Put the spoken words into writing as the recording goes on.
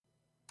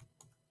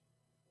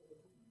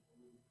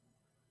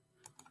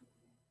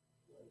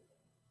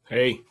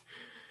Hey,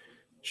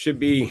 should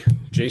be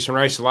Jason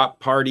Rice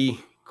lot party.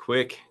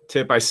 Quick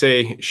tip, I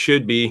say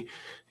should be.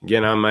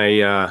 Again, on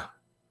my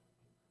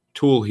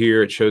tool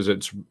here, it shows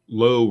it's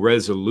low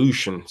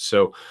resolution.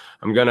 So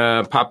I'm going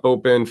to pop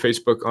open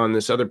Facebook on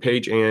this other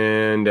page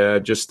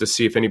and just to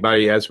see if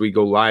anybody, as we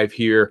go live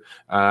here,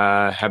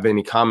 have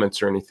any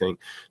comments or anything.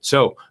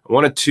 So I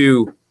wanted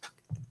to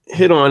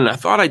hit on, I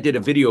thought I did a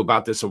video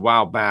about this a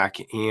while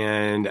back,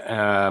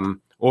 and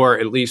or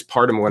at least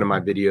part of one of my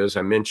videos,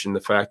 I mentioned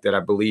the fact that I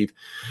believe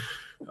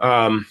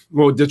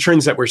the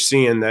trends that we're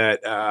seeing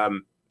that,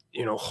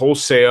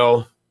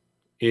 wholesale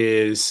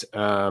is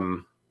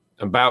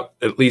about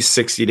at least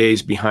 60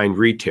 days behind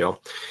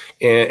retail.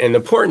 And the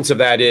importance of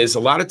that is a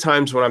lot of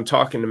times when I'm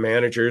talking to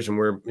managers and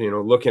we're,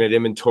 looking at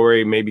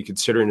inventory, maybe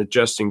considering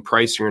adjusting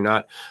pricing or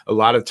not, a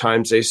lot of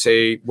times they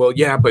say, well,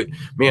 yeah, but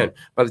man,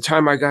 by the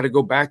time I got to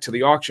go back to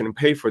the auction and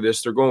pay for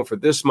this, they're going for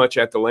this much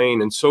at the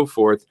lane and so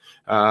forth.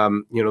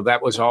 That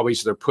was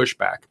always their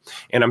pushback.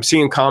 And I'm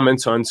seeing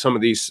comments on some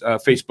of these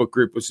Facebook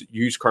groups,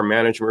 used car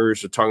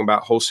managers are talking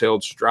about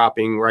wholesale's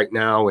dropping right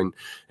now and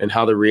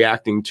how they're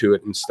reacting to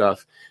it and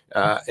stuff.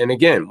 And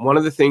again, one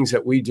of the things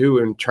that we do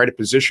and try to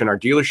position our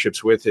dealerships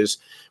with is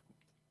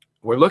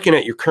we're looking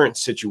at your current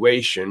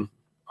situation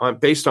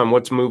based on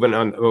what's moving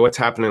on, what's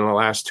happening in the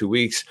last 2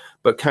 weeks,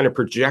 but kind of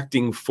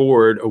projecting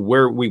forward of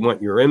where we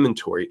want your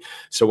inventory.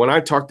 So when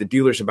I talk to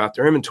dealers about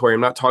their inventory,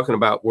 I'm not talking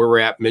about where we're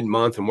at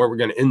mid-month and where we're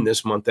going to end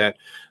this month at.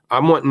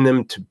 I'm wanting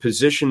them to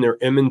position their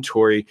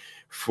inventory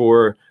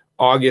for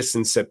August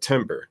and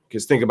September.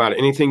 Because think about it,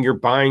 anything you're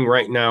buying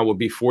right now will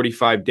be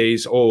 45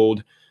 days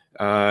old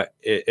at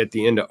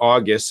the end of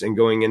August, and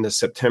going into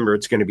September,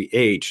 it's going to be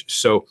aged.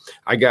 So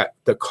I got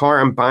the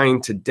car I'm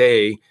buying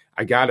today.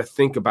 I got to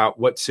think about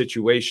what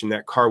situation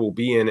that car will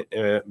be in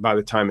by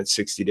the time it's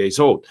 60 days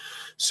old.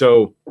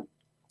 So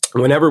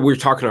whenever we're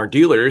talking to our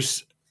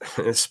dealers,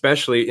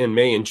 especially in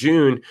May and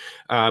June,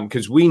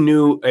 because we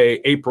knew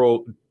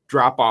April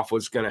drop off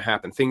was going to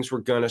happen. Things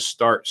were going to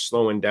start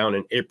slowing down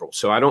in April.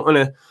 So I don't want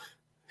to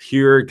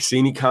see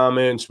any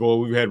comments. Well,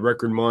 we've had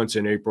record months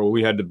in April.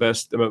 We had the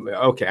best.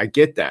 Okay, I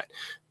get that.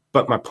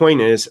 But my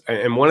point is,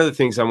 and one of the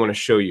things I want to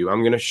show you,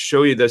 I'm going to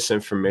show you this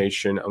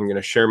information. I'm going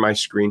to share my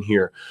screen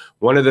here.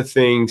 One of the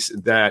things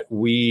that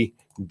we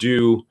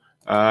do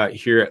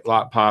here at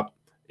Lot Pop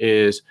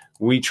is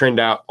we trend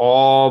out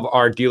all of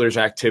our dealers'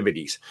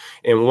 activities.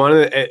 And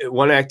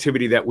one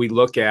activity that we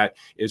look at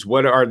is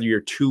what are your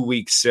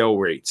 2-week sale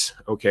rates?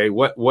 Okay,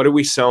 what are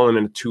we selling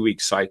in a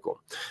 2-week cycle?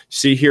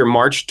 See here,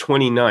 March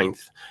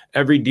 29th,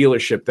 every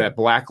dealership, that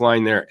black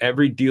line there,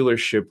 every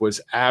dealership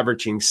was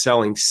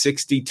selling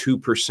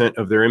 62%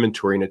 of their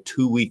inventory in a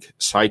 2-week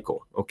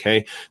cycle.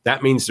 Okay,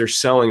 that means they're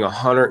selling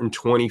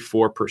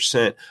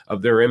 124%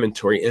 of their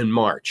inventory in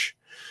March.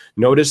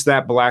 Notice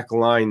that black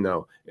line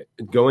though,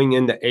 going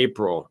into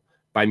April.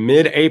 By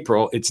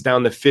mid-April, it's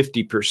down to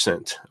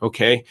 50%,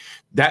 okay?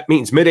 That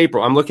means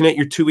mid-April, I'm looking at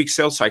your 2-week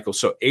sales cycle.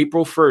 So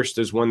April 1st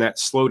is when that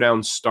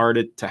slowdown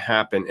started to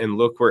happen, and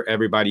look where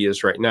everybody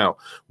is right now.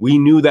 We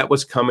knew that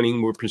was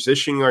coming. We're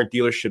positioning our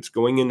dealerships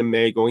going into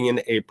May, going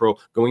into April,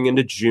 going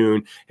into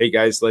June. Hey,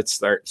 guys, let's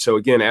start. So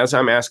again, as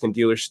I'm asking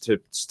dealers to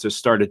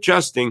start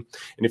adjusting,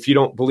 and if you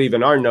don't believe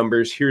in our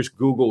numbers, here's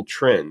Google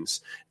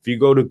Trends. If you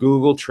go to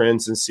Google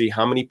Trends and see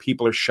how many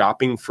people are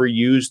shopping for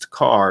used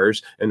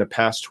cars in the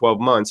past 12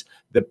 months,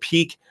 the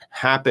peak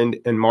happened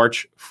in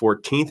March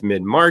 14th,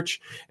 mid-March.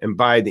 And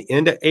by the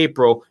end of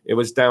April, it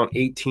was down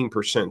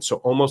 18%. So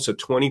almost a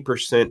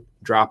 20%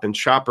 drop in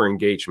shopper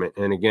engagement.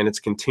 And again, it's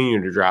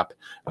continuing to drop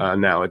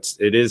now.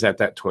 It is at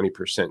that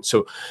 20%.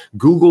 So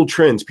Google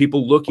Trends,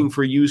 people looking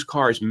for used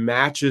cars,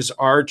 matches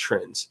our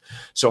trends.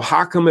 So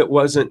how come it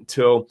wasn't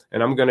till,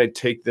 and I'm going to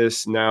take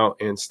this now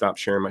and stop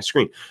sharing my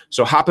screen.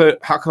 So how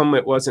come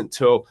it wasn't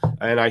till,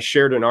 and I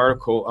shared an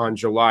article on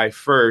July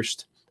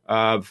 1st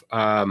of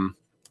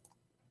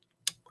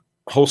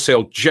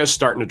wholesale just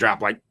starting to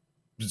drop like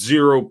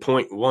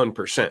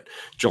 0.1%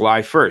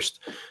 July 1st.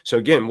 So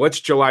again,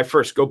 what's July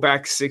 1st? Go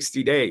back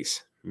 60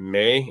 days,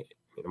 May,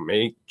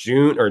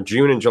 June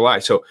and July.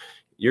 So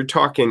you're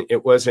talking,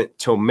 it wasn't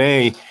till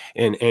May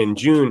and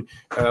June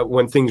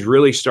when things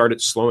really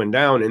started slowing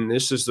down. And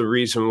this is the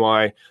reason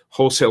why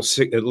wholesale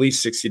at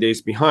least 60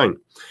 days behind.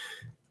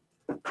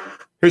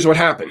 Here's what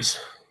happens.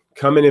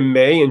 Coming in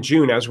May and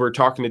June, as we're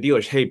talking to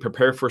dealers, hey,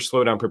 prepare for a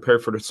slowdown, prepare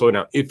for the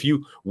slowdown. If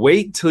you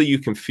wait till you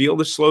can feel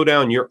the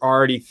slowdown, you're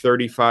already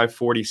 35,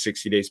 40,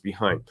 60 days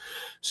behind.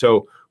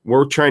 So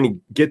we're trying to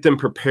get them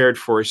prepared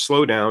for a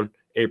slowdown,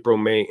 April,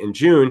 May, and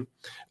June.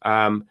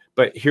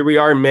 But here we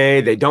are in May.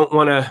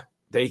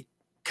 They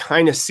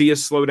kind of see a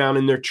slowdown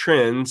in their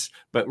trends,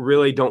 but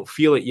really don't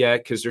feel it yet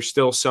because they're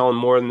still selling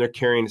more than they're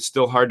carrying. It's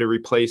still hard to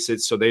replace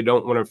it, so they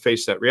don't want to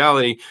face that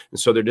reality, and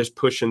so they're just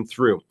pushing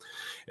through.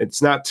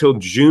 It's not till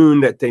June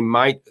that they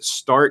might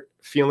start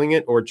feeling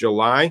it, or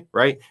July,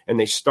 right? And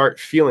they start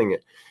feeling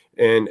it,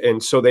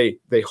 and so they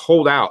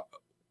hold out.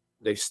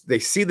 They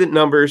see the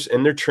numbers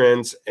and their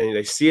trends, and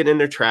they see it in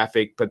their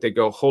traffic, but they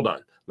go, hold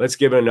on. let's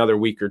give it another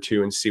week or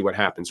two and see what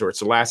happens. Or it's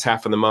the last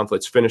half of the month.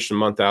 Let's finish the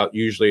month out.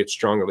 Usually it's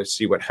stronger. Let's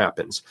see what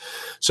happens.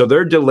 So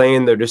they're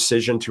delaying their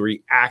decision to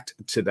react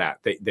to that.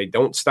 They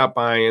don't stop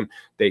buying.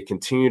 They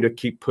continue to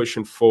keep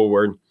pushing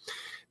forward.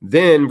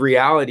 Then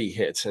reality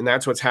hits, and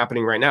that's what's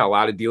happening right now. A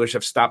lot of dealers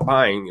have stopped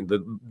buying.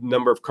 The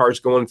number of cars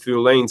going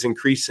through lanes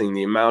increasing.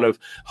 The amount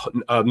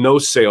of no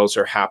sales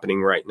are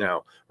happening right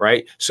now,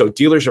 right? So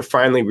dealers are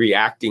finally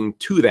reacting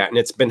to that, and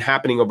it's been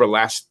happening over the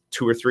last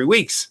 2 or 3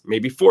 weeks,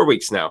 maybe 4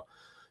 weeks now.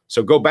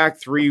 So go back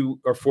 3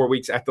 or 4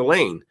 weeks at the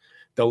lane.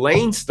 The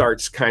lane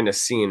starts kind of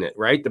seeing it,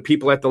 right? The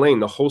people at the lane,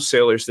 the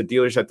wholesalers, the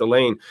dealers at the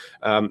lane,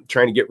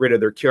 trying to get rid of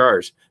their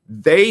cars,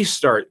 they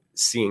start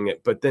seeing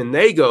it, but then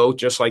they go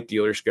just like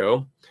dealers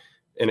go.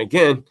 And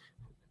again,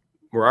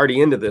 we're already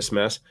into this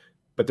mess,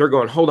 but they're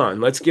going, hold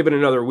on, let's give it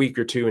another week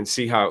or two and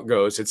see how it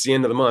goes. It's the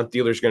end of the month.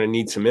 Dealers going to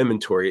need some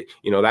inventory.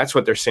 That's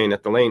what they're saying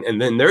at the lane. And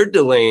then they're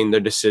delaying their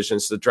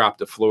decisions to drop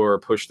the floor or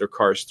push their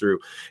cars through.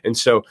 And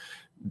so,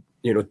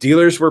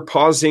 dealers were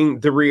pausing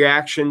the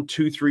reaction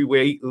 2-3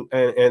 weeks,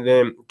 and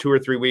then 2 or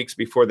 3 weeks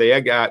before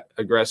they got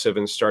aggressive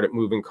and started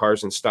moving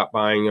cars and stopped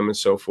buying them and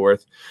so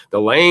forth.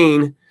 The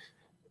lane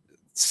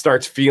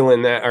starts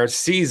feeling that or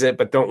sees it,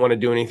 but don't want to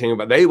do anything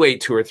about it. They wait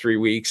 2 or 3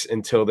 weeks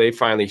until they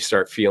finally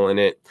start feeling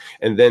it.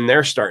 And then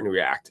they're starting to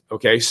react.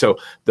 Okay. So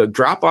the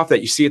drop off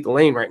that you see at the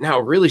lane right now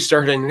really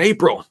started in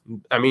April.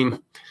 I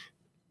mean,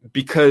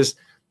 because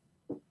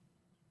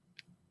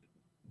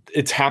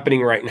it's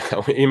happening right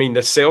now. I mean,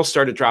 the sales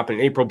started dropping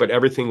in April, but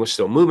everything was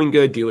still moving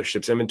good.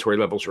 Dealerships inventory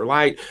levels were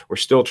light. We're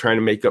still trying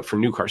to make up for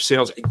new car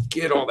sales. I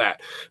get all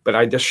that, but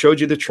I just showed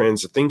you the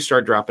trends. The things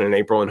started dropping in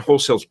April, and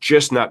wholesale's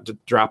just not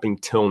dropping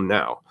till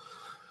now.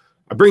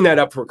 I bring that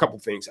up for a couple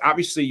of things.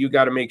 Obviously, you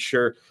got to make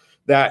sure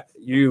that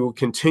you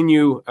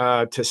continue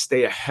to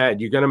stay ahead.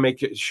 You're going to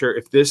make sure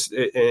if this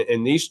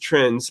and these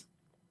trends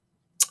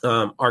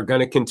are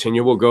going to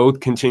continue, will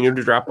continue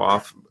to drop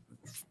off.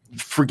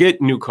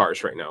 Forget new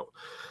cars right now.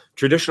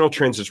 Traditional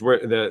trends is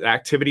where the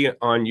activity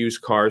on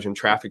used cars and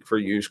traffic for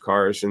used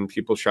cars and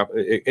people shop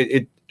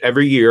it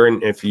every year.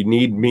 And if you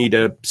need me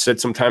to set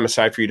some time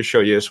aside for you to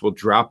show you this, will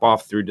drop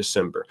off through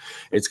December.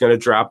 It's going to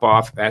drop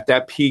off at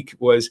that peak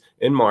was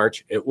in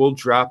March. It will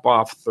drop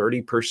off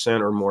 30%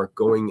 or more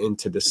going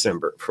into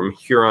December from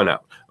here on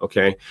out.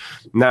 Okay.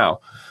 Now,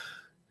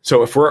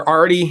 so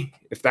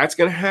if that's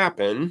going to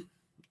happen,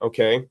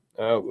 okay.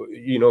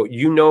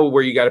 You know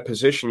where you got to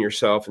position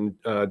yourself in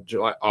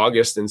July,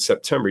 August, and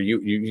September.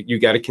 You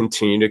got to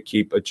continue to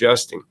keep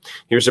adjusting.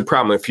 Here's the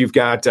problem: if you've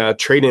got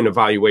trade-in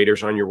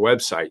evaluators on your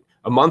website,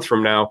 a month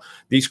from now,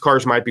 these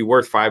cars might be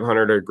worth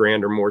 $500 or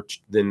 $1,000 or more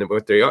than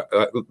what they are.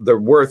 They're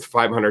worth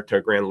 $500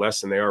 to $1,000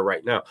 less than they are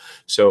right now.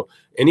 So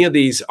any of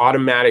these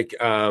automatic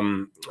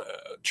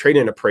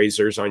trade-in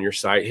appraisers on your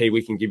site, hey, we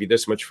can give you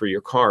this much for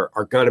your car,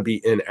 are going to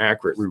be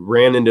inaccurate. We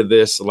ran into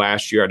this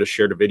last year. I just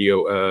shared a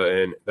video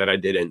that I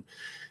did in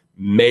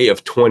May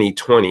of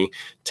 2020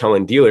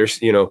 telling dealers,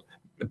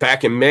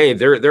 back in May,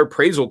 their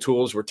appraisal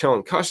tools were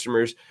telling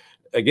customers,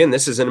 again,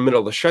 this is in the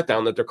middle of the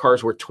shutdown, that their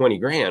cars were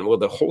 $20,000. Well,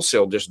 the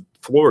wholesale just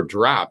floor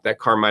dropped. That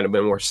car might have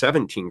been worth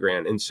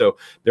 $17,000. And so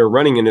they're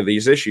running into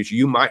these issues.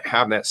 You might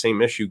have that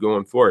same issue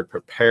going forward.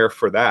 Prepare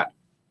for that.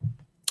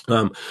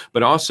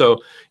 But also,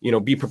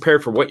 be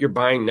prepared for what you're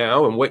buying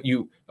now and what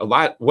you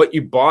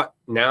bought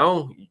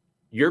now,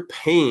 you're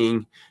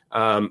paying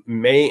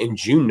May and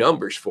June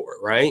numbers for,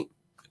 right?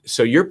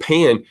 So you're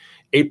paying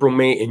April,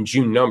 May, and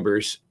June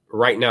numbers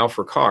right now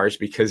for cars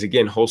because,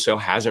 again, wholesale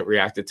hasn't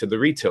reacted to the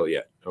retail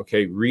yet.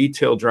 Okay,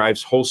 retail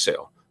drives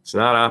wholesale. It's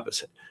not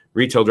opposite.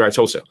 Retail drives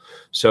wholesale.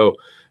 So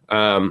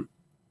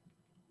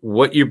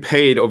what you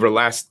paid over the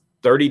last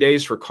 30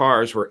 days for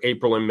cars were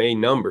April and May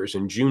numbers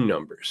and June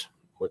numbers,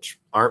 which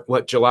aren't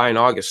what July and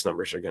August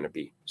numbers are going to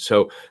be.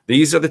 So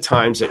these are the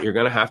times that you're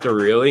going to have to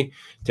really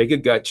take a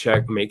gut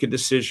check, make a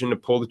decision to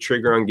pull the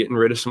trigger on getting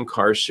rid of some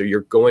cars so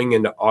you're going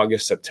into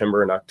August,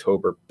 September, and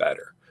October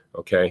better.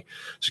 Okay,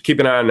 so keep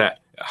an eye on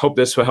that. I hope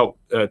this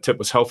tip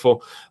was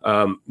helpful.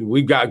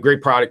 We've got a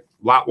great product,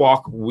 Lot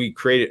Walk. We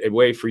created a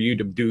way for you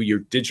to do your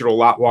digital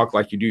lot walk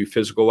like you do your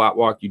physical lot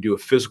walk. You do a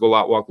physical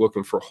lot walk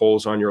looking for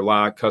holes on your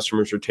lot.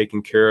 Customers are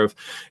taken care of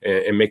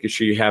and making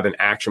sure you have an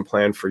action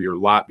plan for your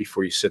lot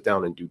before you sit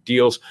down and do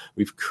deals.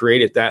 We've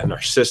created that in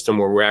our system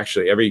where we're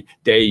actually every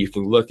day you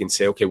can look and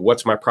say, okay,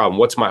 what's my problem?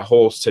 What's my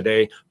holes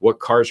today? What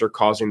cars are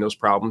causing those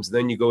problems?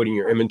 Then you go to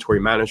your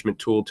inventory management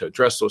tool to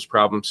address those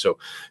problems. So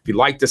if you'd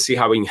like to see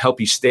how we can help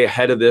you stay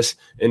ahead of this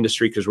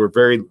industry, because we're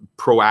very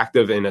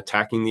proactive in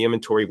attacking the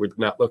inventory, we're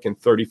not looking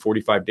 30,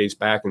 45 days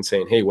back and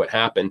saying, hey, what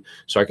happened?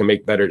 So I can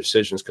make better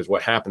decisions, because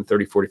what happened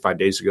 30, 45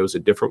 days ago is a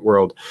different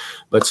world.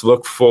 Let's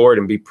look forward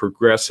and be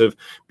progressive,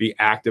 be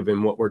active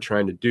in what we're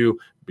trying to do,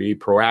 be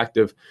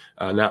proactive,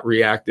 not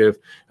reactive.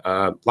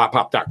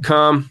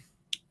 Lotpop.com.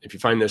 If you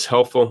find this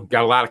helpful,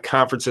 got a lot of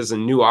conferences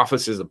and new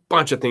offices, a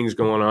bunch of things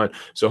going on.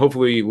 So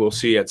hopefully we'll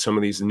see you at some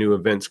of these new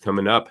events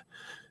coming up.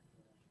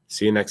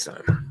 See you next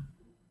time.